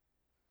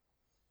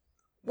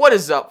What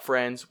is up,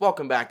 friends?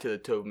 Welcome back to the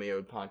Tove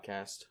Mayode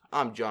podcast.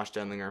 I'm Josh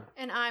Denlinger.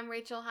 And I'm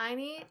Rachel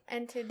Heine,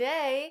 and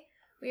today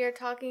we are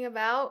talking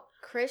about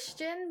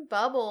Christian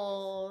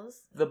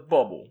bubbles. The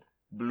bubble.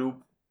 Bloop,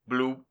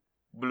 bloop,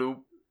 bloop,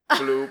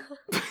 bloop.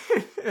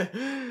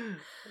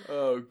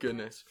 Oh,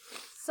 goodness.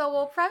 So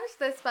we'll preface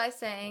this by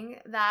saying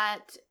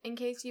that, in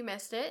case you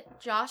missed it,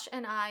 Josh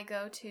and I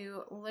go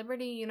to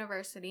Liberty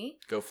University.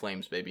 Go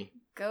Flames, baby.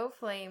 Go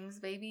Flames,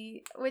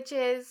 baby. Which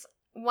is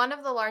one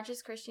of the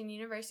largest Christian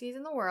universities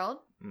in the world.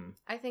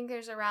 I think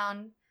there's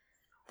around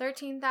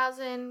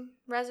 13,000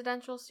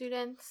 residential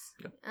students.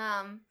 Yep.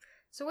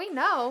 So we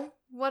know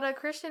what a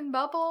Christian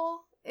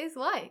bubble is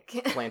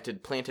like.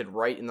 planted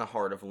right in the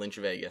heart of Lynch,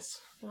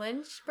 Vegas.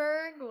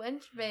 Lynchburg,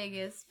 Lynch,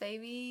 Vegas,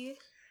 baby.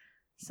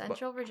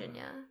 Central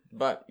Virginia.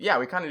 But yeah,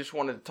 we kind of just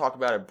wanted to talk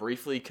about it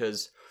briefly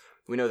because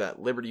we know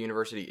that Liberty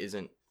University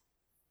isn't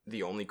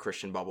the only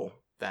Christian bubble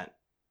that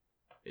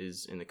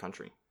is in the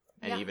country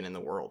and even in the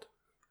world.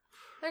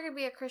 There could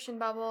be a Christian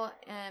bubble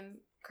in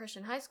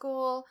Christian high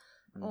school,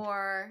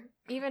 or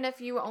even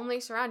if you only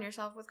surround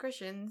yourself with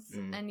Christians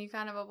and you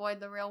kind of avoid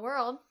the real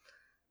world.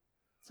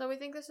 So we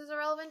think this is a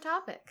relevant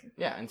topic.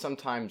 Yeah, and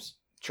sometimes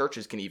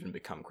churches can even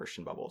become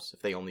Christian bubbles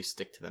if they only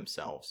stick to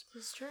themselves.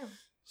 This is true.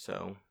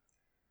 So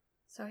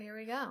here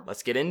we go.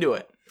 Let's get into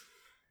it.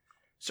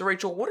 So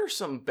Rachel, what are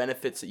some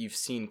benefits that you've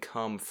seen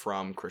come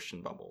from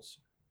Christian bubbles?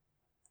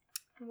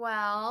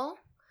 Well,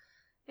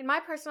 in my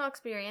personal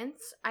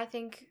experience, I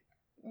think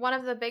one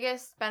of the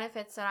biggest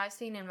benefits that I've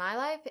seen in my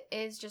life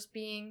is just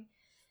being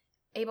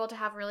able to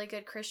have really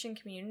good Christian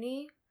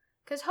community.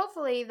 Because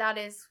hopefully that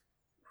is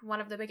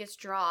one of the biggest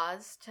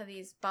draws to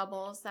these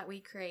bubbles that we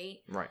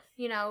create. Right.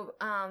 You know,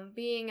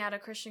 being at a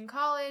Christian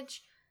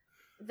college,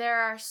 there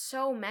are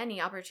so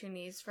many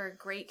opportunities for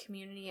great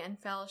community and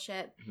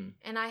fellowship. Mm-hmm.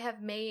 And I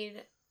have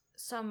made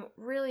some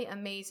really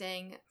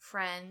amazing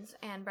friends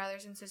and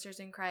brothers and sisters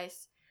in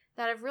Christ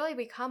that have really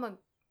become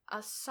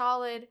a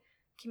solid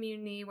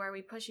community where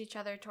we push each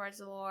other towards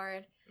the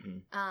Lord,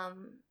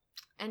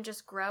 and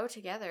just grow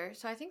together.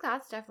 So I think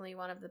that's definitely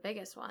one of the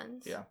biggest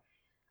ones. Yeah.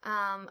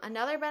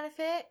 Another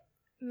benefit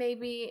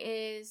maybe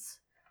is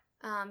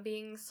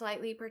being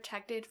slightly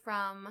protected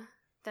from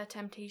the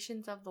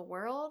temptations of the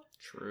world.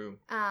 True.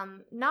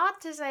 Not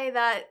to say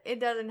that it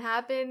doesn't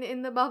happen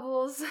in the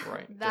bubbles.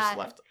 Right. That,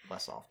 just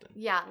less often.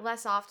 Yeah,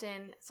 less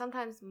often.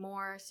 Sometimes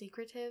more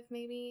secretive,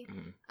 maybe.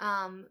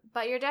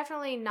 But you're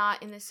definitely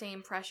not in the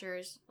same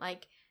pressures.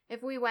 Like,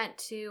 if we went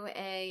to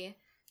a,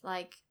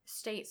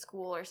 state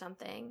school or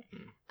something,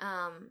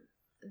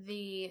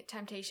 the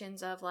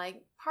temptations of,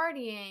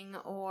 partying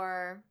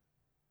or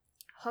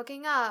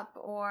hooking up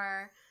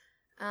or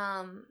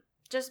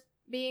just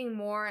being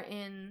more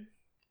in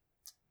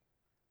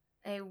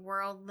a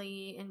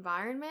worldly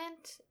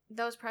environment,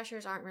 those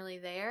pressures aren't really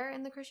there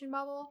in the Christian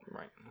bubble.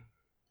 Right.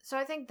 So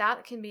I think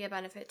that can be a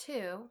benefit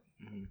too.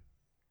 Mm-hmm.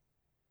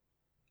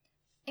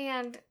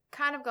 And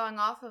kind of going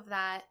off of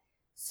that,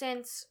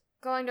 since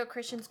going to a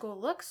Christian school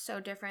looks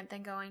so different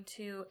than going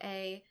to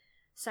a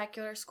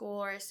secular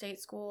school or a state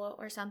school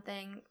or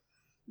something,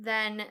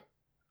 then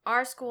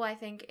our school, I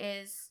think,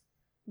 is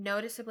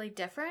noticeably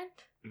different.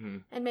 Mm-hmm.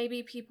 And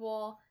maybe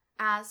people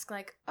ask,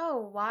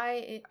 oh,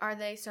 why are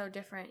they so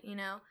different, you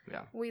know?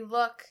 Yeah. We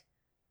look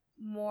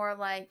more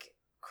like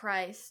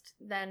Christ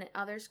than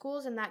other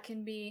schools, and that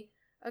can be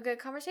a good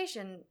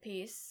conversation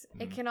piece.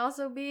 Mm-hmm. It can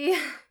also be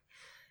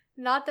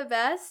not the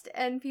best,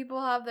 and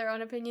people have their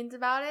own opinions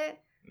about it,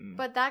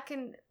 but that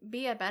can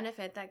be a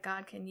benefit that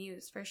God can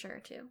use for sure,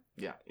 too.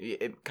 Yeah,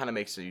 it kind of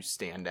makes you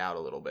stand out a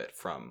little bit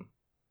from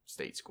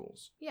state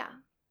schools. Yeah.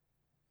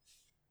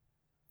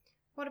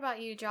 What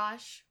about you,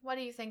 Josh? What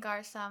do you think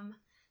are some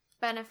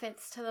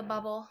benefits to the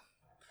bubble?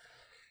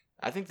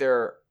 I think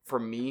for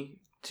me,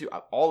 too,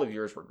 all of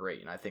yours were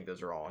great, and I think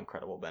those are all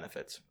incredible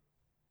benefits.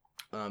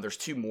 There's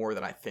two more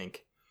that I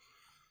think,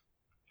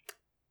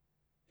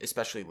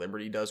 especially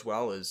Liberty does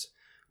well, is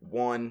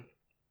one,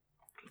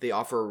 they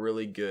offer a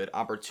really good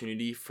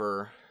opportunity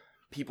for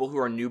people who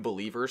are new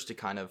believers to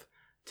kind of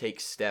take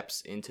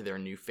steps into their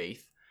new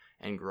faith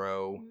and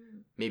grow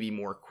maybe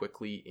more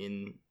quickly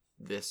in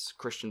this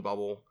Christian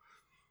bubble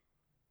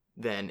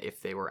than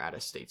if they were at a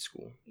state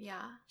school.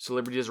 Yeah. So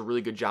Liberty does a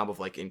really good job of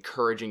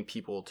encouraging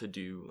people to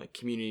do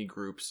community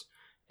groups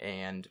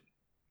and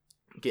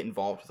get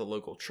involved with the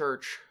local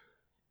church,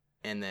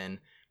 and then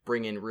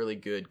bring in really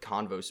good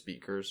convo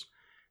speakers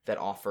that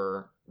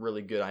offer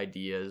really good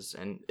ideas,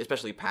 and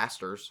especially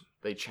pastors,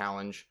 they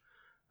challenge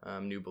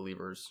new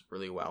believers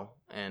really well,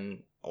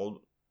 and old,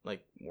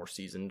 more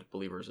seasoned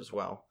believers as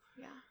well.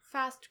 Yeah.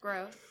 Fast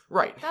growth.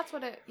 Right. That's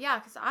what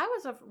because I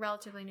was a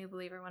relatively new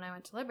believer when I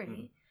went to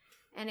Liberty.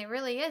 And it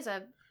really is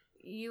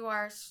you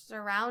are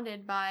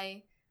surrounded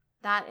by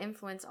that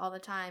influence all the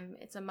time.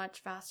 It's a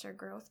much faster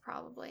growth,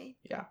 probably.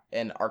 Yeah.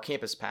 And our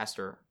campus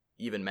pastor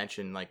even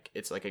mentioned,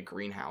 it's like a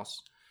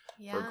greenhouse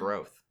for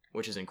growth,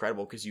 which is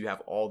incredible because you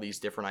have all these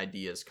different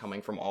ideas coming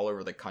from all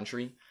over the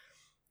country.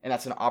 And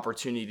that's an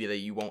opportunity that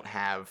you won't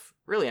have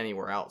really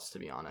anywhere else, to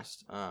be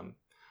honest.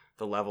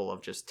 The level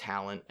of just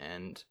talent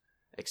and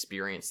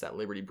experience that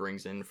Liberty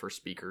brings in for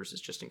speakers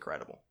is just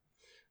incredible.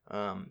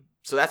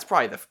 So that's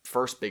probably the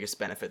first biggest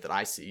benefit that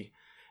I see.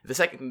 The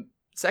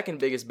second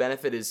biggest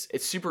benefit is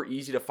it's super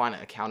easy to find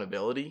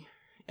accountability,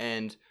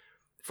 and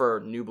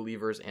for new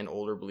believers and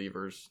older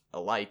believers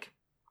alike,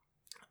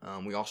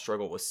 we all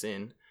struggle with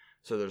sin,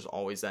 so there's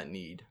always that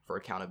need for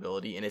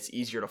accountability, and it's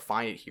easier to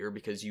find it here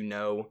because you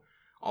know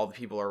all the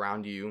people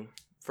around you,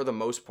 for the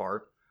most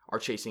part, are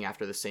chasing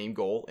after the same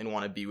goal and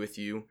want to be with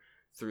you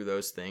through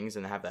those things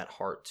and have that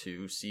heart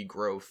to see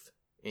growth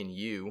in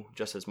you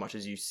just as much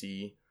as you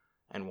see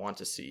and want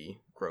to see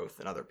growth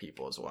in other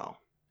people as well.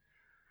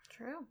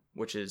 True.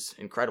 Which is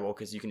incredible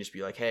because you can just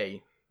be like,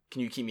 hey,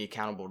 can you keep me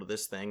accountable to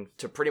this thing?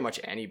 To pretty much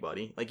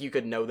anybody. Like, you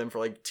could know them for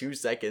like 2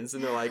 seconds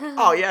and they're like,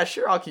 oh yeah,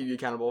 sure, I'll keep you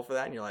accountable for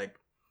that. And you're like,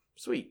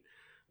 sweet.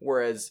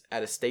 Whereas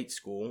at a state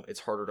school, it's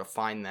harder to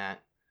find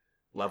that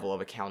level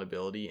of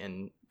accountability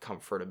and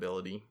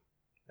comfortability.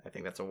 I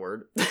think that's a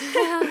word.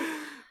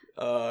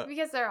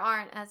 Because there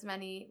aren't as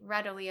many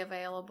readily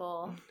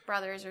available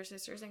brothers or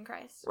sisters in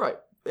Christ. Right.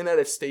 And at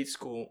a state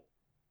school,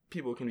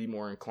 people can be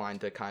more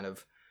inclined to kind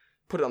of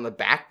put it on the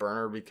back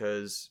burner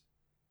because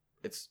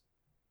it's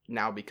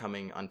now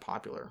becoming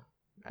unpopular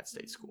at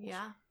state schools.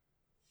 Yeah.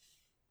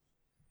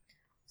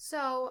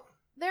 So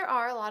there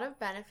are a lot of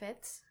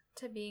benefits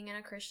to being in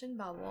a Christian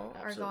bubble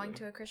or going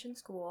to a Christian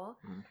school.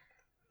 Mm.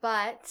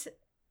 But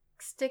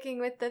sticking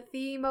with the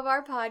theme of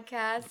our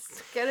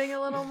podcast, getting a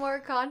little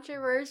more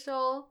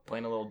controversial.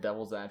 Playing a little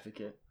devil's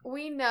advocate.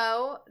 We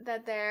know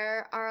that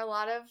there are a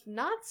lot of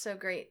not so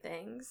great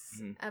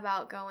things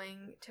about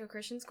going to a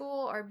Christian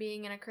school or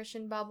being in a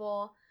Christian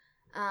bubble.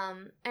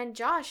 And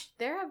Josh,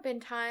 there have been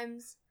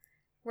times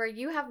where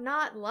you have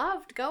not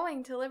loved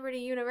going to Liberty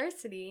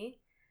University.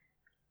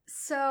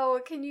 So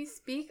can you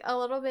speak a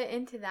little bit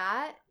into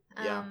that?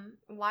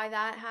 Why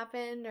that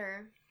happened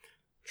or?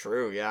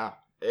 True, yeah.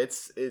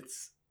 It's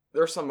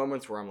there are some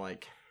moments where I'm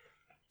like,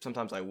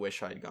 sometimes I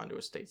wish I had gone to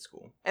a state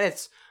school. And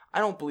I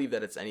don't believe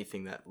that it's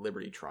anything that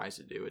Liberty tries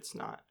to do. It's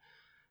not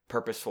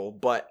purposeful,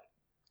 but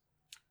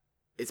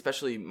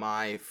especially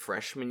my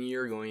freshman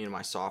year going into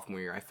my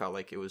sophomore year, I felt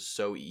like it was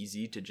so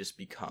easy to just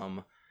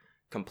become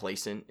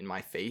complacent in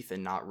my faith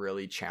and not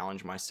really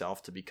challenge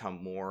myself to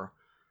become more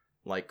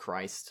like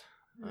Christ.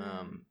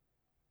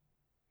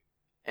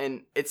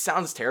 And it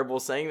sounds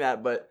terrible saying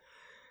that, but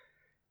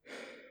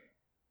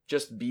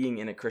just being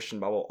in a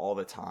Christian bubble all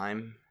the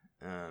time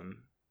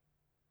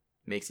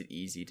makes it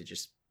easy to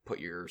just put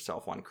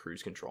yourself on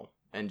cruise control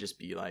and just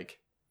be like,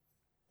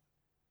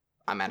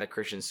 I'm at a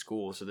Christian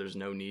school, so there's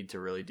no need to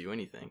really do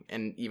anything.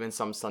 And even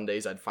some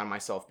Sundays I'd find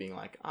myself being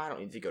like, I don't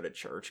need to go to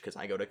church because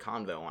I go to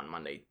Convo on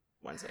Monday,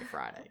 Wednesday,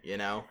 Friday, you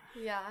know?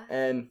 Yeah.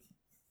 And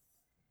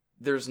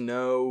there's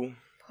no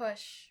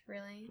push,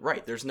 really.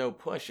 Right, there's no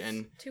push.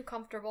 And too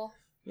comfortable.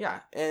 Yeah,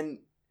 and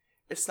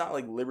it's not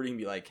like Liberty can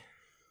be like,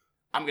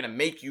 I'm going to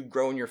make you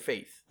grow in your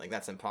faith. Like,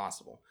 that's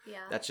impossible.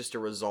 Yeah. That's just a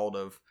result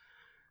of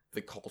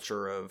the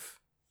culture of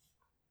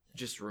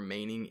just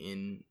remaining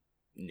in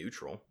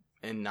neutral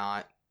and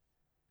not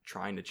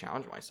trying to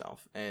challenge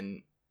myself.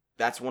 And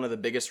that's one of the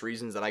biggest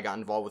reasons that I got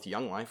involved with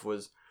Young Life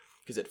was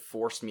because it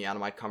forced me out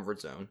of my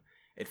comfort zone.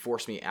 It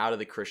forced me out of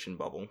the Christian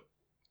bubble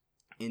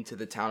into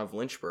the town of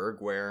Lynchburg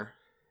where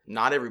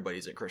not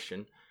everybody's a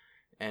Christian.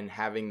 And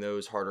having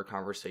those harder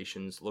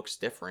conversations looks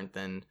different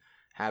than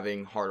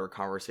having harder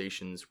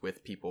conversations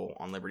with people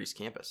on Liberty's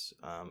campus.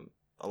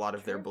 A lot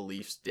of their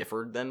beliefs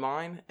differed than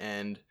mine,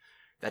 and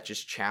that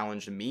just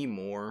challenged me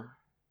more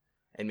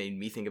and made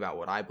me think about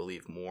what I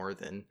believe more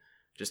than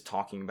just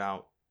talking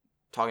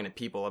to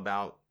people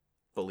about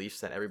beliefs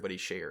that everybody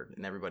shared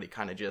and everybody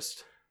kind of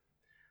just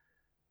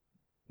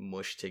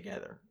mushed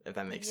together, if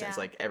that makes sense.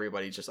 Like,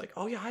 everybody's just like,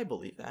 oh yeah, I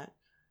believe that.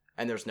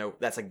 And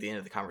that's like the end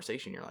of the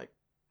conversation. You're like,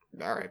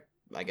 all right,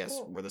 I guess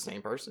we're the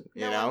same person,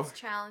 you know? One's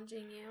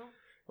challenging you.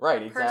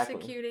 Right, exactly.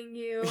 Persecuting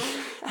you.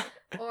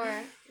 Or,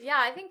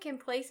 I think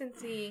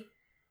complacency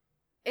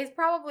is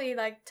probably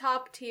like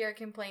top tier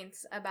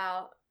complaints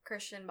about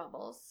Christian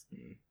bubbles.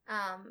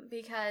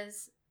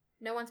 Because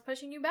no one's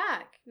pushing you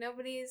back.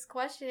 Nobody's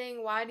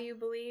questioning why do you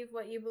believe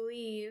what you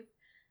believe.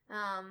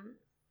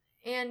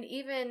 And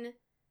even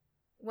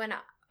when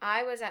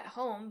I was at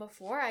home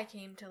before I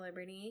came to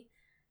Liberty,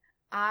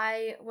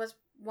 I was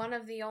one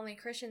of the only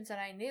Christians that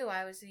I knew.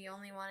 I was the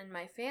only one in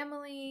my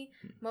family.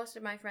 Most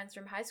of my friends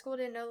from high school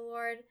didn't know the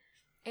Lord.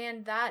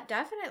 And that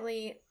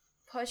definitely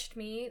pushed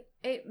me.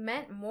 It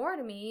meant more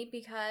to me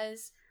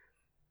because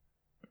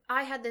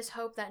I had this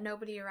hope that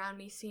nobody around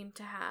me seemed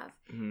to have.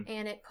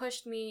 And it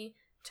pushed me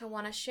to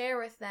want to share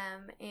with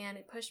them. And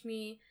it pushed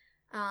me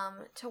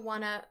to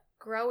want to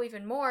grow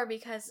even more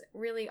because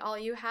really all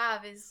you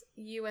have is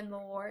you and the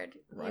Lord.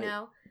 Right. You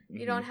know?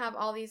 You don't have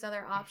all these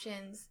other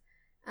options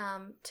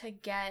to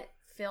get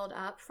filled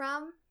up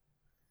from.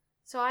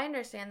 So I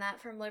understand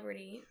that from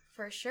Liberty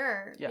for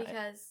sure,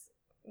 because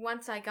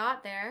once I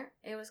got there,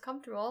 it was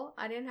comfortable.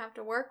 I didn't have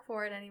to work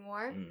for it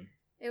anymore.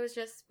 It was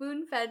just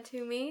spoon-fed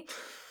to me.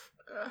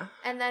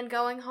 And then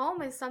going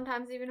home is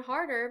sometimes even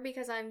harder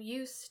because I'm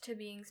used to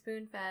being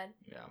spoon-fed.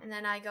 Yeah. And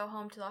then I go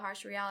home to the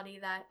harsh reality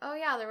that, oh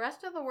yeah, the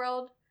rest of the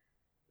world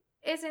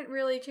isn't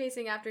really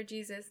chasing after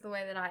Jesus the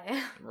way that I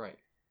am. Right.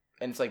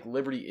 And it's like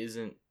liberty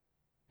isn't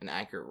an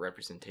accurate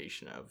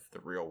representation of the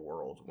real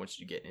world once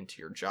you get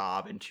into your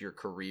job, into your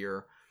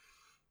career,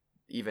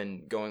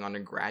 even going on to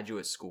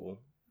graduate school.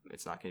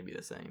 It's not going to be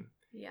the same.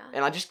 Yeah.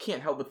 And I just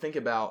can't help but think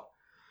about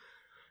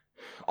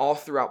all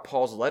throughout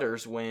Paul's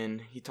letters when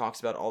he talks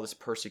about all this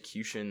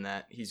persecution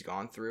that he's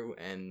gone through,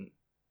 and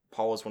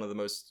Paul was one of the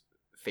most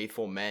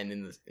faithful men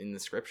in the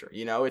scripture.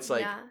 You know, it's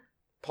like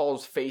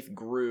Paul's faith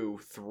grew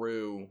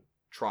through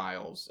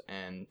trials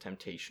and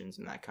temptations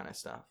and that kind of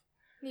stuff.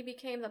 He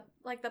became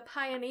the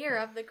pioneer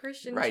of the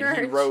Christian church. Right,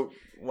 he wrote,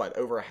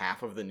 over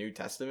half of the New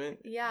Testament?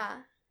 Yeah.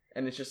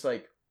 And it's just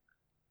like,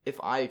 if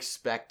I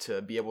expect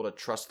to be able to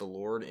trust the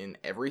Lord in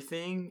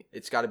everything,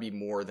 it's got to be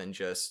more than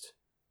just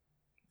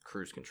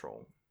cruise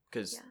control.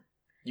 Because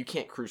you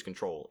can't cruise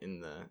control in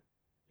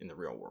the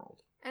real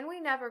world. And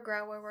we never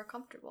grow where we're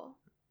comfortable.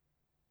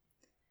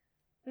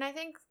 And I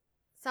think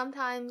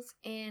sometimes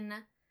in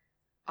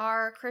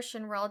our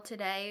Christian world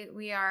today,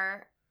 we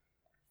are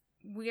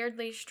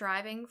weirdly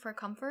striving for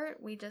comfort.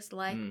 We just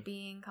like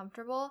being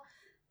comfortable.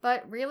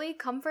 But really,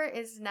 comfort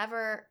is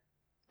never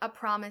a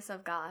promise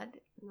of God.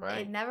 Right.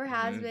 It never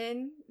has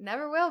been,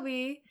 never will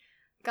be.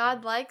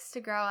 God likes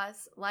to grow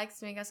us, likes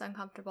to make us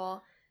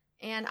uncomfortable.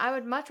 And I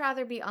would much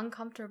rather be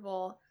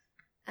uncomfortable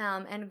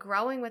and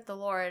growing with the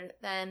Lord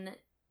than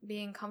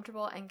being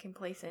comfortable and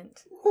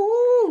complacent.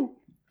 Ooh.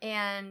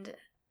 And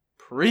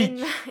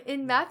preach.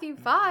 In Matthew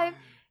 5,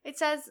 it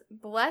says,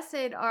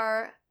 "Blessed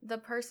are the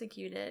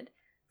persecuted,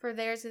 for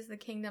theirs is the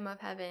kingdom of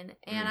heaven."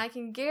 And I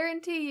can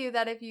guarantee you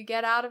that if you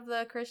get out of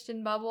the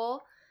Christian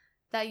bubble,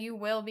 that you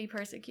will be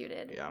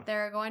persecuted. Yeah.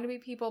 There are going to be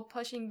people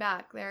pushing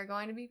back. There are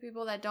going to be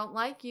people that don't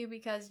like you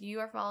because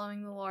you are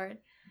following the Lord.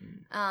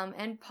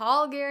 And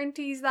Paul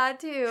guarantees that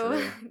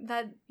too,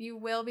 that you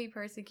will be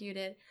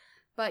persecuted,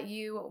 but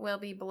you will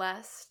be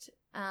blessed,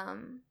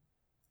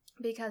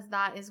 because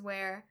that is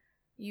where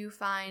you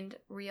find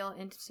real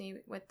intimacy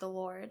with the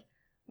Lord,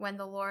 when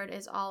the Lord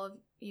is all of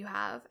you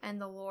have and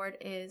the Lord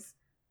is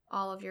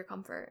all of your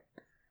comfort.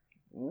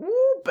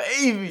 Ooh,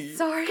 baby.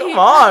 Sorry. Come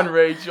on,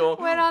 Rachel.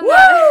 Went on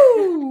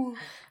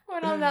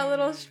that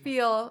little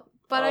spiel.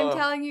 But I'm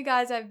telling you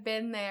guys, I've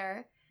been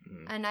there.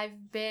 And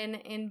I've been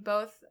in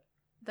both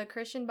the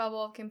Christian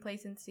bubble of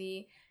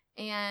complacency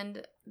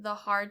and the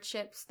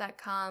hardships that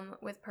come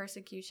with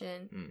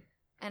persecution.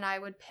 And I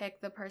would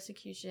pick the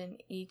persecution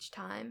each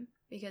time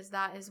because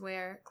that is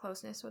where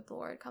closeness with the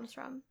Lord comes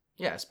from.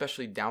 Yeah,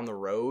 especially down the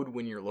road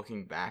when you're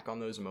looking back on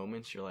those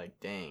moments, you're like,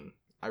 dang,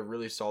 I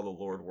really saw the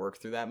Lord work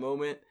through that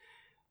moment.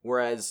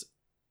 Whereas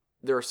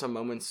there are some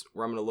moments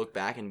where I'm going to look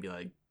back and be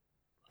like,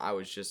 I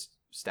was just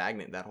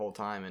stagnant that whole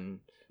time. And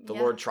the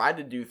Lord tried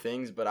to do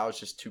things, but I was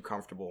just too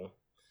comfortable.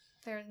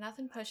 There was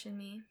nothing pushing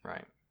me.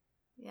 Right.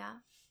 Yeah.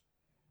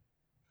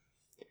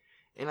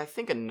 And I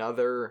think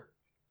another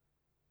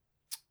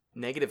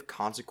negative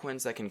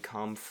consequence that can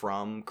come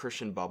from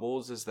Christian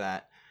bubbles is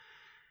that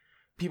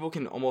people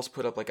can almost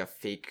put up like a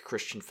fake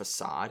Christian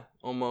facade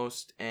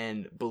almost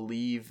and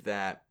believe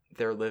that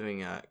they're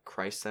living a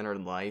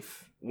Christ-centered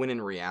life when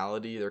in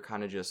reality they're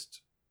kind of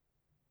just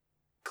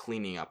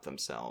cleaning up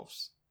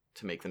themselves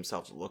to make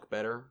themselves look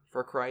better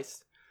for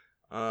Christ.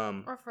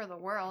 Or for the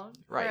world.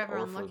 Right. For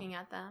everyone looking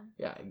at them.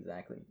 Yeah,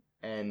 exactly.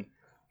 And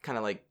kind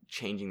of like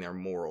changing their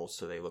morals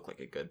so they look like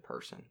a good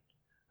person.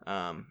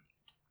 And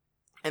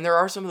there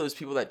are some of those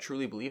people that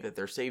truly believe that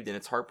they're saved, and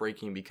it's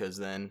heartbreaking because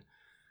then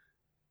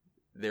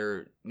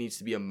there needs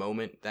to be a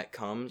moment that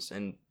comes,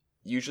 and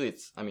usually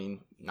it's,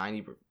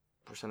 90%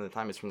 of the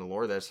time it's from the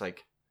Lord, that's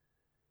like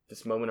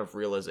this moment of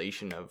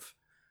realization of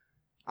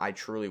I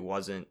truly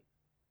wasn't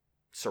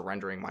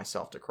surrendering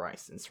myself to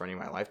Christ and surrendering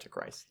my life to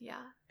Christ.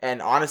 Yeah.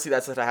 And honestly,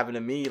 that's what happened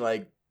to me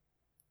like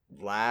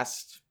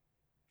last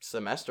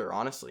semester,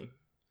 honestly.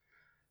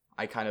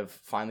 I kind of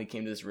finally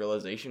came to this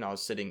realization. I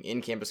was sitting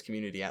in campus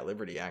community at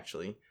Liberty,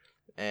 actually,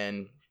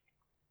 and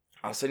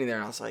I was sitting there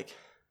and I was like,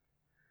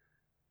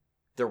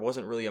 there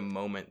wasn't really a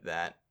moment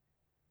that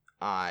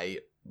I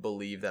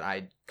believe that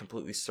I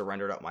completely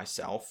surrendered up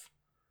myself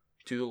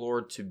to the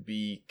Lord to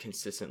be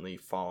consistently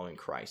following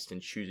Christ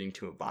and choosing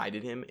to abide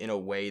in Him in a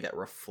way that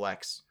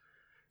reflects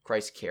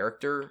Christ's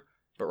character,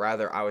 but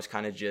rather I was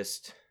kind of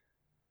just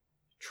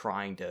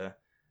trying to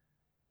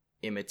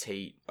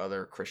imitate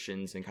other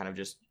Christians and kind of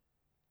just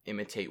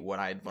imitate what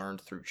I had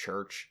learned through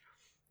church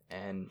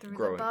and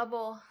through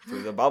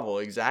the bubble,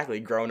 exactly.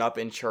 Growing up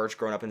in church,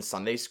 growing up in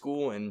Sunday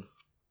school, and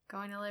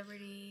going to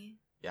Liberty.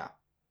 Yeah.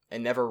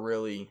 And never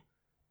really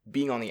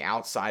being on the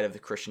outside of the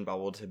Christian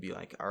bubble to be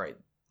like, all right,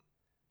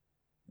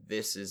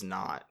 this is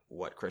not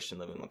what Christian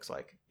living looks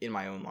like in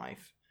my own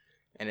life.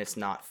 And it's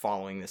not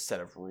following this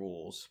set of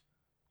rules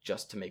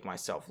just to make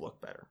myself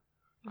look better.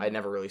 I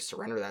never really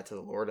surrendered that to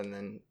the Lord. And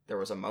then there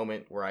was a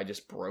moment where I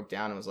just broke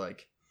down and was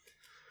like,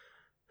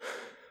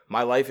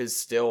 my life is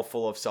still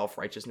full of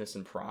self-righteousness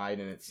and pride,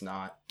 and it's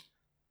not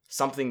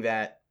something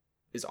that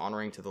is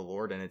honoring to the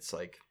Lord, and it's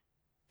like,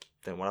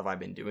 then what have I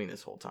been doing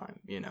this whole time,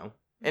 you know?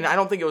 And I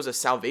don't think it was a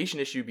salvation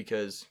issue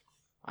because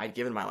I'd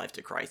given my life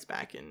to Christ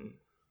back in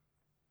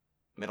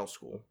middle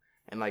school,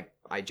 and like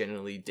I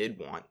genuinely did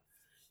want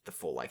the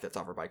full life that's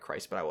offered by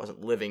Christ, but I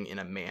wasn't living in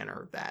a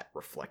manner that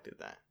reflected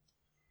that.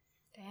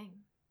 Dang.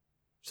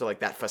 So like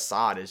that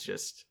facade is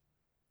just,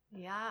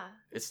 yeah,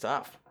 it's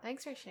tough.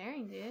 Thanks for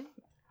sharing, dude.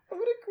 I'm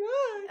gonna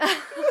cry.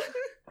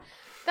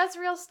 That's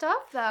real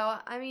stuff, though.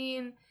 I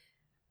mean,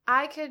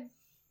 I could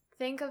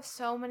think of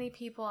so many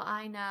people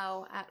I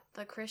know at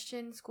the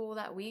Christian school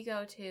that we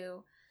go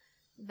to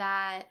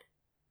that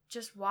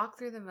just walk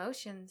through the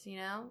motions, you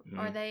know? Mm-hmm.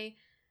 Or they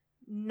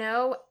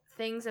know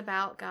things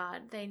about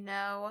God. They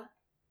know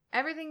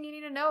everything you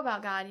need to know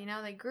about God, you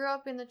know? They grew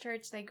up in the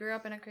church. They grew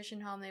up in a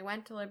Christian home. They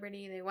went to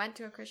Liberty. They went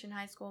to a Christian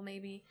high school,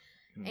 maybe.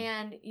 Mm-hmm.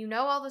 And you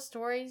know all the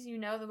stories. You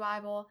know the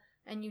Bible.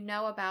 And you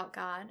know about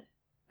God.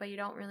 But you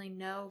don't really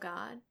know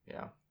God.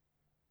 Yeah.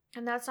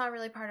 And that's not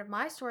really part of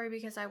my story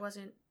because I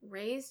wasn't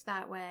raised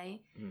that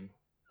way. Mm.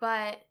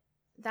 But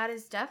that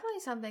is definitely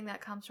something that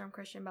comes from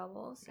Christian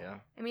bubbles. Yeah.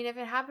 I mean, if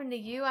it happened to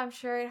you, I'm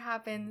sure it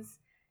happens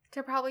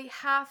to probably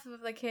half of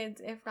the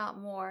kids, if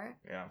not more,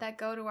 that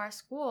go to our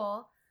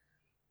school.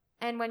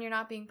 And when you're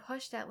not being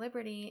pushed at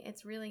Liberty,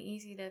 it's really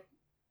easy to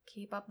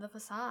keep up the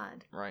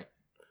facade. Right.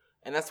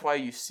 And that's why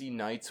you see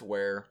nights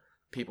where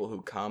people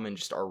who come and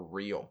just are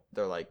real.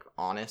 They're like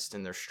honest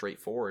and they're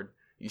straightforward.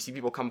 You see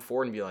people come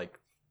forward and be like,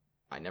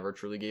 I never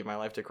truly gave my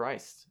life to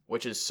Christ,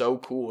 which is so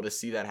cool to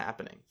see that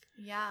happening.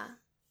 Yeah.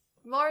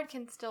 Lord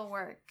can still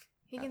work.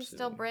 He can Absolutely.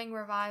 still bring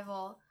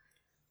revival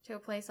to a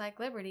place like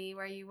Liberty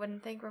where you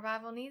wouldn't think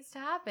revival needs to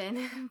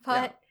happen,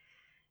 but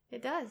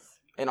it does.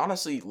 And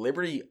honestly,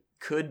 Liberty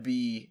could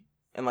be,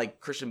 and like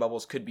Christian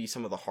bubbles could be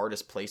some of the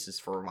hardest places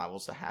for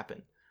revivals to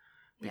happen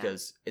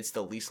because it's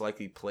the least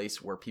likely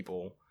place where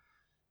people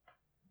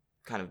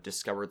kind of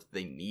discover that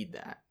they need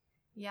that.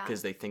 Yeah.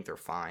 Because they think they're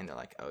fine. They're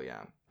like, oh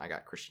yeah, I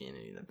got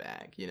Christianity in the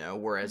bag, you know?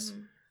 Whereas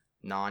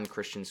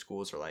non-Christian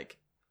schools are like,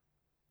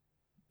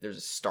 there's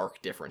a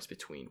stark difference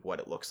between what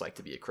it looks like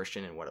to be a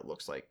Christian and what it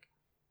looks like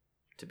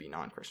to be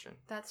non-Christian.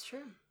 That's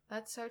true.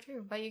 That's so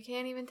true. But you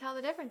can't even tell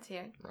the difference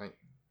here. Right.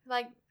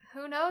 Like,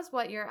 who knows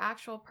what your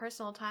actual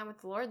personal time with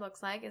the Lord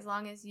looks like as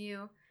long as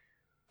you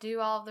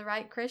do all of the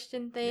right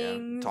Christian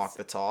things. Yeah. Talk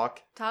the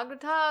talk. Talk the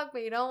talk,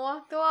 but you don't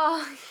walk the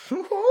walk.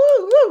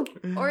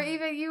 Or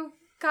even you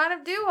kind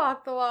of do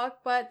walk the walk,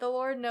 but the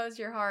Lord knows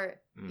your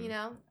heart, you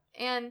know?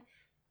 And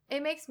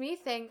it makes me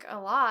think a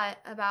lot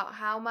about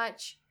how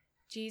much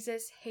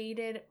Jesus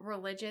hated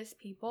religious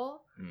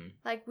people.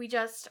 Like,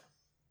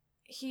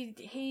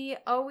 he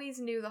always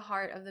knew the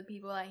heart of the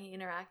people that he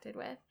interacted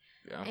with.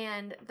 Yeah.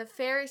 And the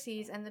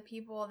Pharisees and the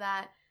people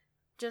that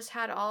just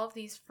had all of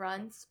these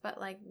fronts, but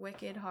like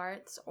wicked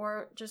hearts,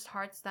 or just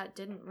hearts that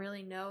didn't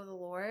really know the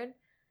Lord,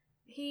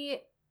 he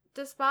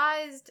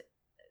despised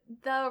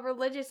the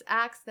religious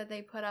acts that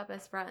they put up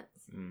as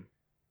fronts.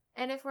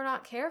 And if we're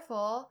not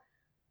careful,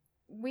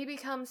 we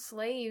become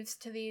slaves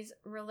to these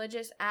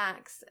religious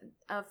acts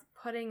of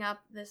putting up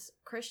this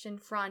Christian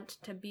front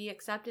to be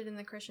accepted in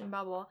the Christian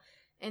bubble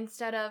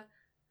instead of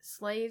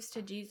slaves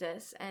to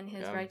Jesus and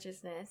his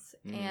righteousness.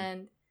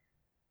 And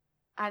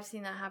I've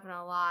seen that happen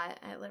a lot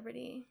at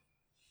Liberty.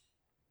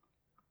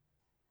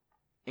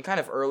 And kind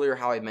of earlier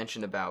how I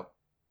mentioned about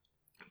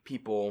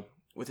people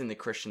within the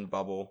Christian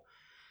bubble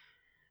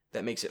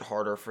that makes it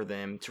harder for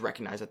them to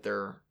recognize that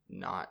they're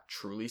not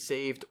truly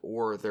saved,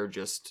 or they're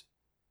just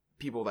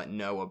people that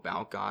know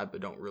about God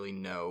but don't really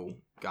know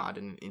God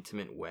in an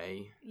intimate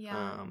way.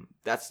 Yeah.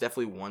 That's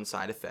definitely one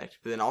side effect.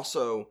 But then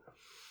also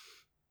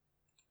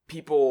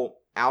people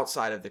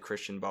outside of the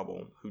Christian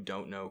bubble who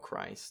don't know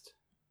Christ,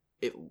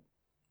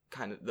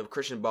 the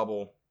Christian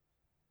bubble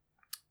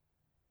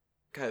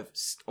kind of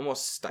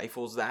almost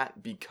stifles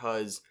that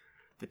because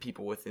the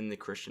people within the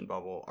Christian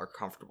bubble are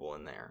comfortable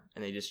in there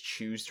and they just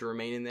choose to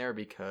remain in there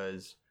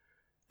because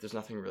there's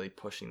nothing really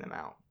pushing them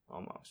out,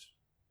 almost.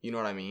 You know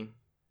what I mean?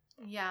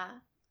 Yeah.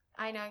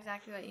 I know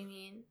exactly what you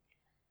mean.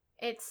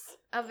 It's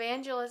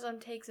evangelism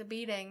takes a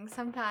beating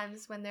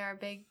sometimes when there are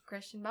big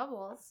Christian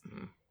bubbles.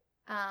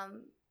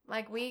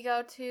 Like, we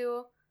go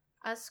to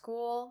a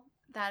school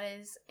that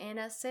is in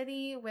a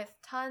city with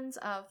tons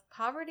of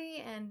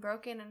poverty and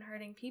broken and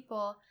hurting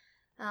people,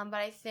 but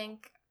I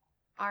think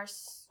our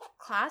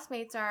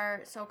classmates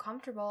are so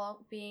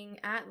comfortable being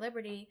at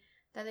Liberty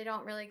that they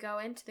don't really go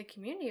into the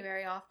community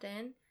very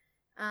often,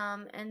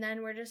 and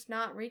then we're just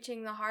not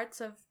reaching the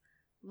hearts of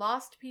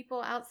lost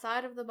people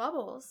outside of the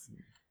bubbles.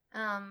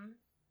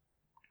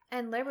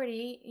 And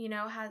Liberty, you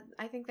know,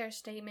 I think their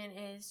statement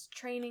is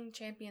training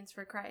champions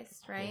for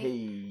Christ, right?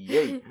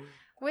 Hey.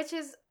 Which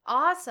is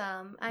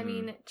awesome. I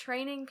mean,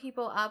 training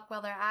people up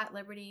while they're at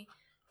Liberty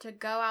to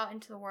go out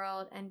into the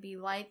world and be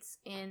lights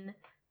in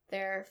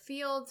their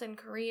fields and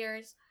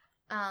careers.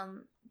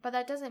 But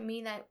that doesn't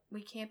mean that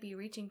we can't be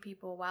reaching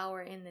people while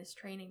we're in this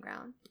training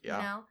ground. Yeah.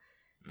 You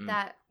know?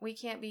 That we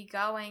can't be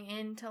going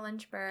into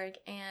Lynchburg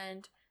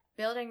and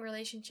building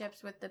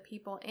relationships with the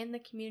people in the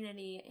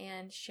community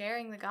and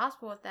sharing the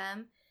gospel with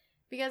them,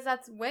 because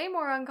that's way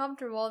more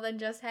uncomfortable than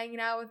just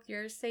hanging out with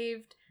your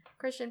saved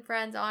Christian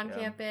friends on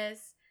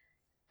campus.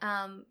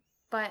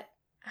 But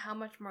how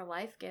much more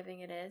life-giving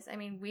it is. I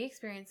mean, we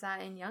experienced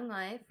that in Young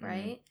Life,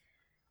 right?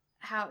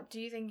 How do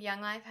you think Young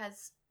Life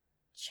has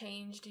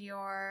changed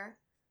your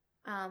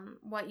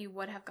what you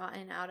would have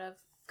gotten out of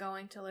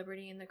going to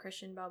Liberty in the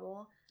Christian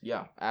bubble?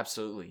 Yeah,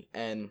 absolutely.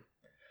 And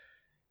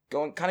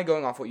going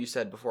off what you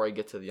said before I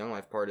get to the Young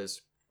Life part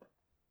is,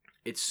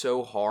 it's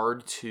so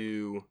hard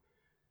to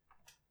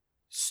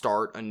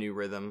start a new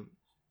rhythm.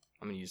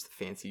 I'm going to use the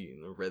fancy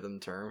rhythm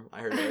term.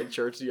 I heard that at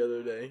church the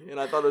other day, and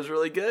I thought it was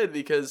really good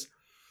because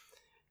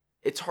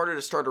it's harder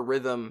to start a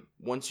rhythm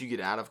once you get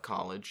out of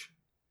college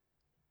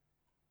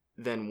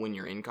than when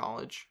you're in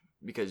college,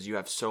 because you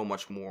have so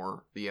much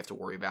more that you have to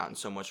worry about and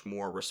so much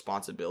more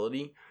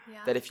responsibility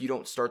that if you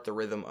don't start the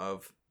rhythm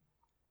of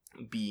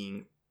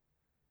being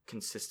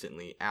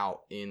consistently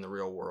out in the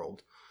real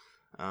world,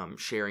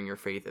 sharing your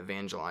faith,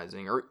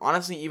 evangelizing, or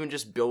honestly even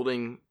just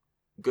building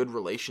good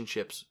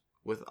relationships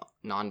with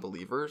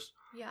non-believers,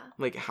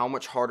 like how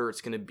much harder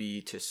it's going to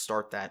be to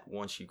start that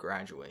once you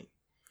graduate.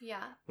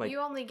 You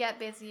only get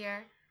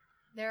busier.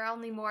 There are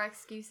only more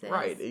excuses.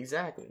 Right,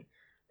 exactly.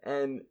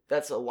 And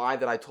that's a lie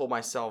that I told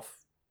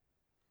myself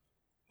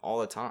all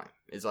the time.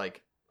 It's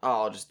like,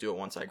 oh, I'll just do it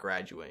once I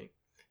graduate,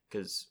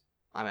 because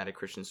I'm at a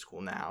Christian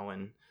school now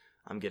and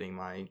I'm getting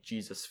my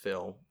Jesus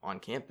fill on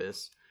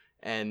campus.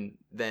 And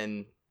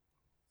then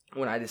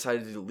when I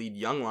decided to lead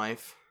Young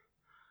Life,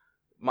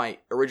 my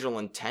original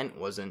intent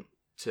wasn't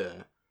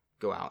to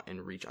go out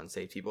and reach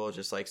unsaved people. It's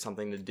just like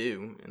something to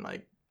do, and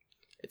like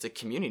it's a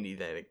community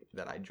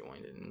that I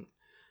joined, and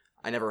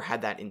I never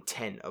had that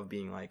intent of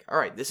being like, all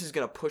right, this is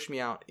going to push me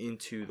out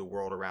into the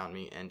world around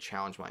me and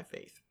challenge my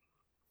faith.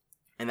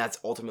 And that's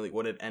ultimately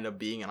what it ended up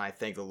being, and I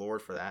thank the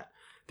Lord for that,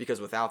 because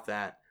without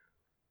that,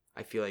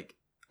 I feel like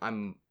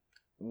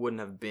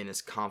wouldn't have been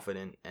as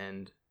confident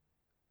and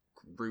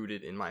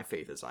rooted in my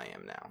faith as I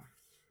am now.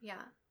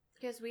 Yeah,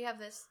 because we have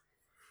this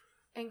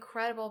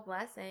incredible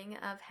blessing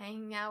of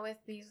hanging out with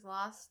these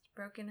lost,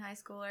 broken high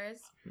schoolers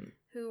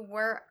who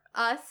were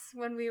us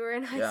when we were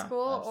in high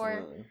school,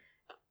 absolutely.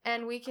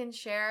 And we can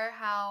share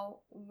how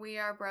we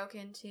are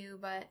broken too,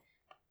 but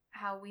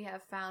how we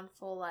have found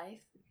full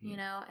life, you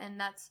know, and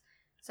that's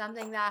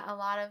something that a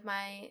lot of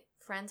my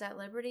friends at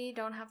Liberty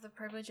don't have the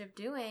privilege of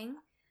doing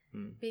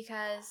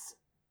because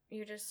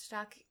you're just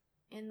stuck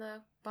in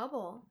the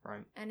bubble.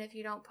 Right. And if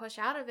you don't push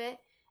out of it,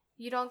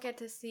 you don't get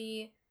to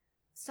see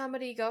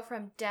somebody go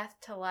from death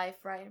to life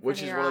right in front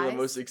of your eyes. Which is one of the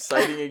most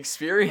exciting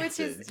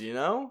experiences, Which is you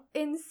know?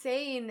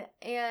 Insane.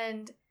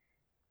 And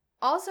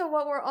also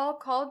what we're all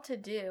called to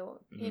do,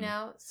 you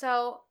know?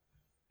 So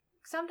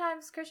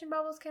sometimes Christian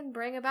bubbles can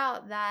bring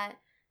about that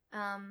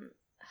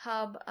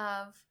hub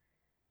of,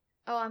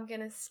 oh, I'm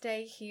going to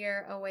stay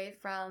here away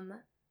from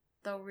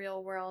the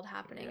real world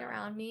happening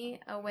around me,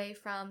 away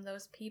from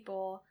those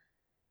people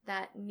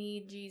that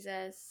need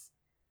Jesus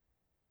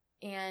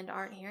and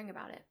aren't hearing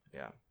about it.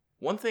 Yeah.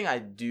 One thing I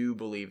do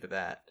believe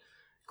that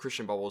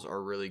Christian bubbles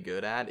are really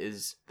good at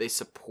is they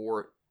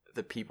support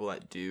the people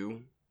that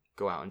do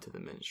go out into the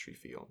ministry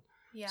field.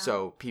 Yeah.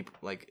 So people,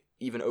 like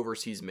even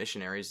overseas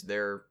missionaries,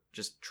 they're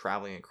just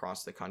traveling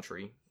across the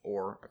country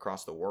or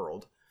across the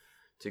world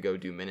to go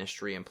do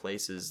ministry in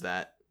places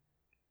that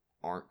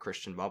aren't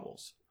Christian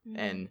bubbles.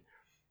 And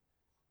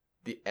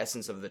the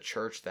essence of the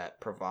church that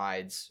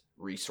provides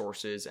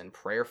resources and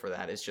prayer for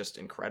that is just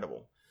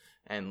incredible.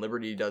 And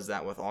Liberty does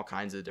that with all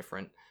kinds of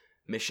different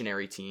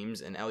missionary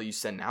teams and LU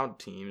Send Out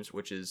teams,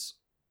 which is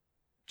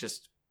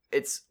just,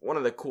 it's one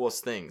of the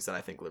coolest things that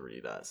I think Liberty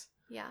does.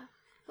 Yeah.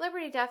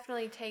 Liberty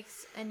definitely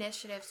takes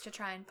initiatives to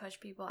try and push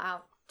people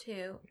out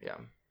too. Yeah.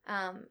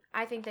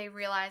 I think they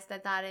realize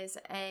that is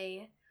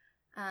a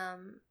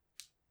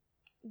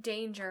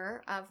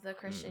danger of the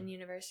Christian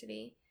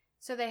university.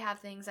 So they have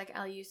things like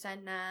LU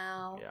Send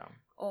Now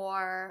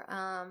or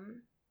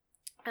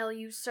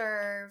LU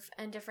Serve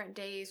and different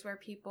days where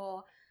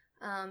people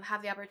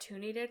have the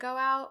opportunity to go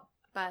out,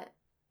 but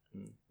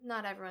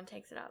not everyone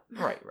takes it up.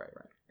 Right.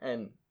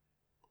 And,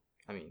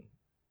 I mean,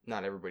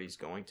 not everybody's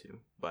going to,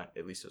 but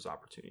at least those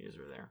opportunities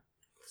are there.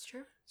 That's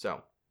true.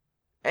 So,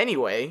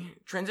 anyway,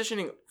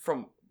 transitioning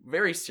from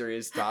very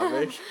serious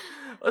topic,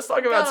 let's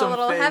talk about something.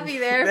 A little heavy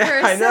there for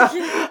a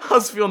second. I know. I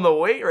was feeling the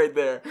weight right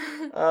there.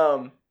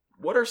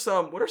 What are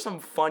some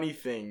funny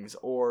things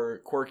or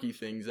quirky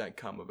things that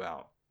come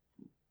about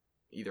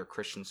either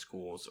Christian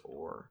schools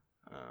or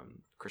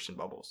Christian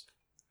bubbles?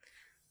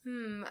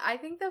 I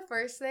think the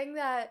first thing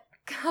that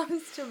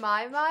comes to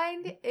my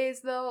mind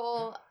is the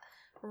whole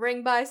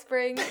ring by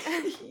spring.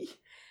 I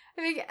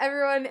think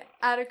everyone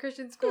at a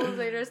Christian school,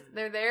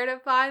 they're there to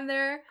find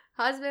their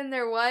husband,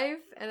 their wife,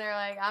 and they're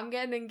like, I'm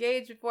getting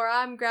engaged before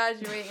I'm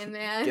graduating,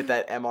 man. Get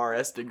that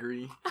MRS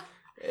degree.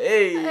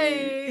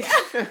 Hey.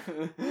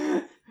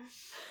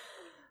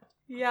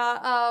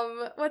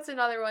 Yeah, what's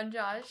another one,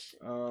 Josh?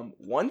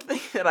 One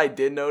thing that I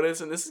did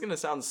notice, and this is going to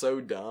sound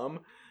so dumb,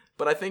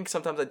 but I think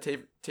sometimes I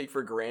take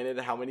for granted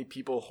how many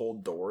people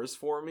hold doors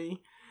for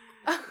me.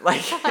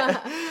 Like,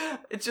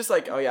 it's just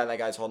like, oh yeah, that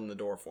guy's holding the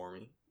door for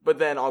me. But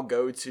then I'll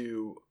go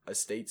to a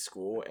state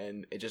school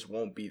and it just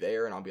won't be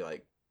there, and I'll be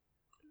like,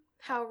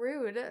 how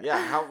rude.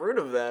 Yeah, how rude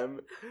of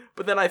them.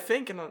 But then I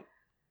think,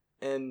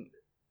 and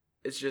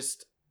it's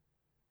just,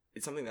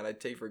 it's something that I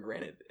take for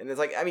granted. And it's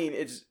like, I mean,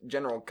 it's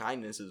general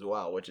kindness as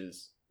well, which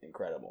is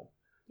incredible.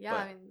 Yeah,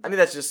 but, I mean,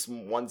 that's just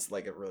once,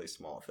 like, a really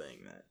small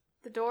thing that...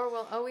 The door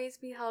will always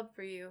be held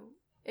for you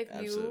if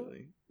Absolutely.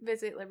 you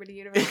visit Liberty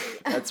University.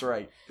 That's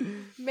right.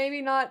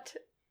 Maybe not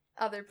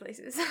other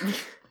places.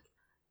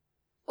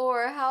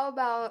 Or how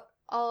about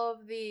all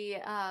of the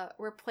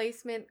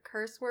replacement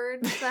curse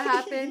words that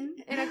happen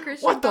in a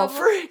Christian What the bubble?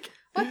 freak?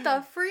 What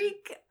the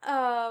freak?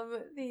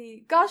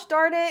 The gosh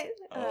darn it.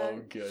 Oh,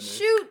 goodness.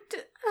 Shoot.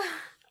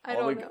 I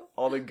don't know.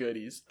 All the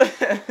goodies.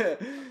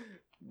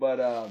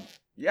 But,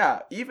 yeah,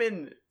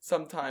 even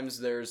sometimes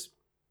there's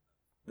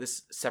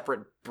this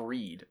separate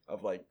breed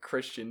of, like,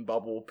 Christian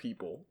bubble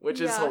people, which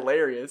is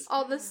hilarious.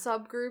 All the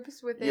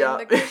subgroups within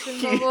the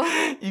Christian bubble.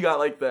 You got,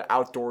 like, the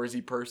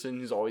outdoorsy person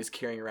who's always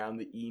carrying around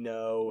the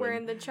Eno.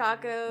 Wearing the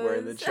Chacos.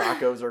 Wearing the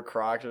Chacos or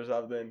Crocs or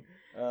something.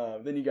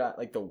 Then you got,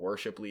 like, the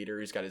worship leader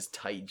who's got his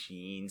tight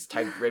jeans,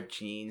 tight ripped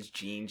jeans,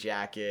 jean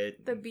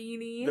jacket. The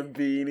beanie.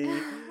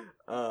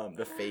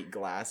 The fake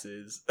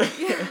glasses.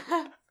 Yeah.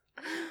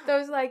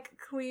 Those, like,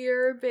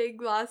 clear, big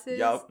glasses.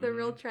 Yep. The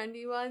real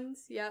trendy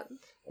ones. Yep.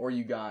 Or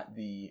you got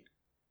the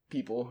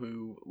people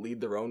who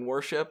lead their own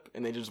worship,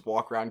 and they just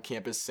walk around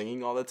campus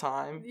singing all the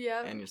time.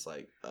 Yep. And you're just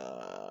like,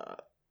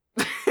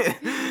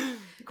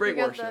 Great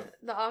you worship.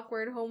 The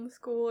awkward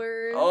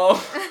homeschoolers.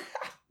 Oh.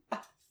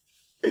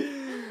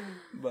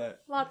 But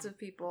lots of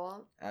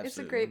people. Absolutely. It's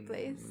a great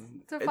place.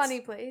 It's a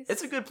funny place.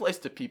 It's a good place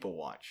to people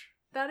watch.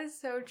 That is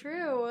so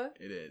true.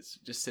 It is.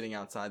 Just sitting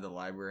outside the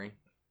library.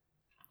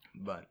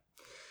 But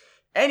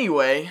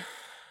anyway,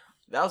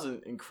 that was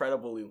an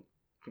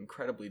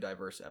incredibly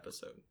diverse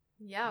episode.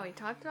 Yeah, we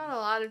talked about a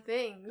lot of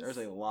things. There's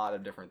a lot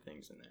of different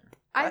things in there.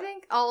 I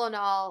think all in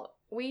all,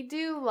 we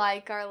do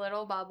like our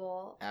little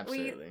bubble.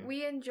 Absolutely.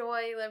 We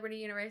enjoy Liberty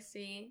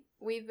University.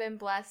 We've been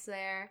blessed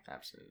there.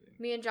 Absolutely.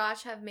 Me and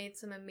Josh have made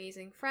some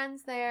amazing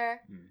friends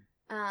there.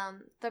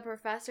 The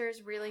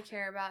professors really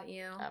care about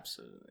you.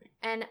 Absolutely.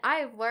 And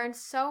I've learned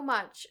so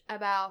much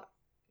about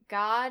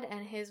God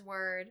and His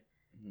Word.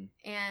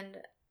 And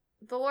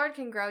the Lord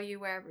can grow you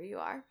wherever you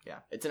are. Yeah.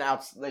 It's an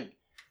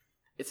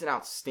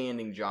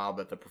outstanding job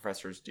that the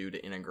professors do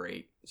to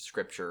integrate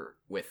scripture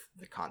with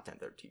the content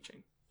they're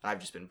teaching. I've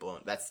just been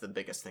blown. That's the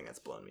biggest thing that's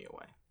blown me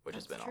away, which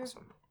has been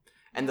awesome.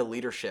 And the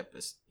leadership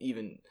is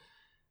even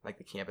like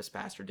the campus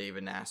pastor,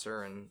 David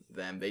Nasser, and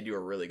them, they do a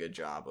really good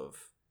job of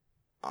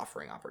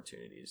offering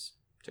opportunities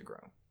to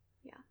grow.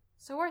 Yeah.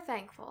 So we're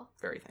thankful.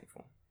 Very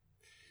thankful.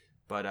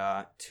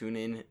 But tune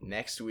in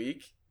next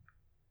week.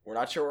 We're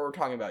not sure what we're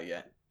talking about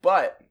yet,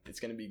 but it's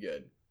going to be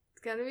good.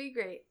 It's going to be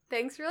great.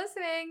 Thanks for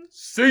listening.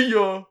 See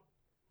ya!